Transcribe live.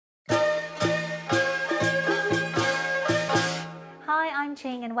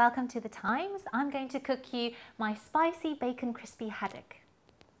morning and welcome to The Times. I'm going to cook you my spicy bacon crispy haddock.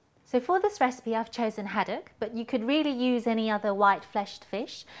 So for this recipe I've chosen haddock, but you could really use any other white fleshed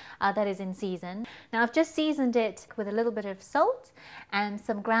fish that is in season. Now I've just seasoned it with a little bit of salt and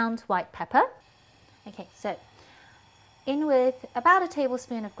some ground white pepper. Okay, so in with about a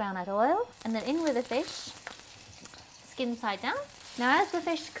tablespoon of groundnut oil and then in with the fish, skin side down. Now as the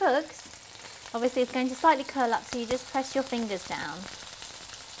fish cooks, obviously it's going to slightly curl up, so you just press your fingers down.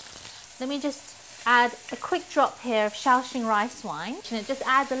 Let me just add a quick drop here of Shaoxing rice wine, and it just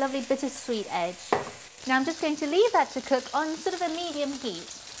adds a lovely bittersweet edge. Now I'm just going to leave that to cook on sort of a medium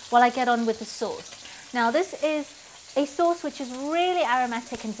heat while I get on with the sauce. Now this is a sauce which is really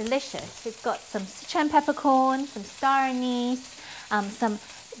aromatic and delicious. It's got some Sichuan peppercorn, some star anise, some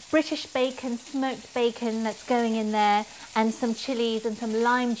British bacon, smoked bacon that's going in there, and some chilies and some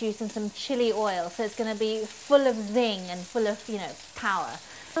lime juice and some chili oil. So it's going to be full of zing and full of, power.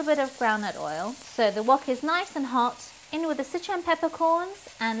 A little bit of groundnut oil. So the wok is nice and hot. In with the Sichuan peppercorns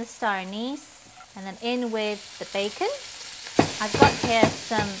and the star anise, and then in with the bacon. I've got here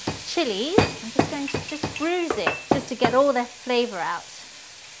some chilies. I'm just going to just bruise it just to get all the flavour out.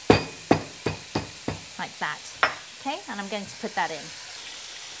 Like that. Okay, and I'm going to put that in.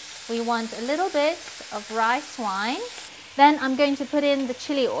 We want a little bit of rice wine. Then I'm going to put in the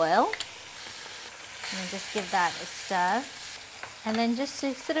chili oil and just give that a stir. And then just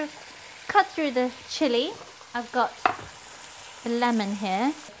to sort of cut through the chili, I've got the lemon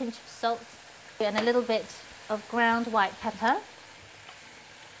here, a pinch of salt and a little bit of ground white pepper.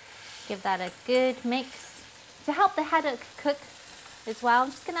 Give that a good mix. To help the haddock cook as well, I'm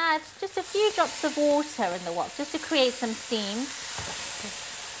just going to add just a few drops of water in the wok just to create some steam.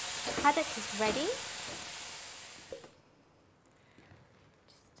 Haddock is ready.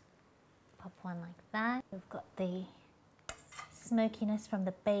 Just pop one like that. We've got the smokiness from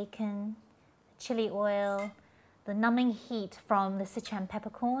the bacon, the chili oil, the numbing heat from the Sichuan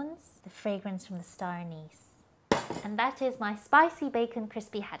peppercorns, the fragrance from the star anise. And that is my spicy bacon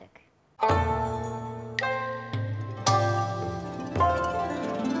crispy haddock.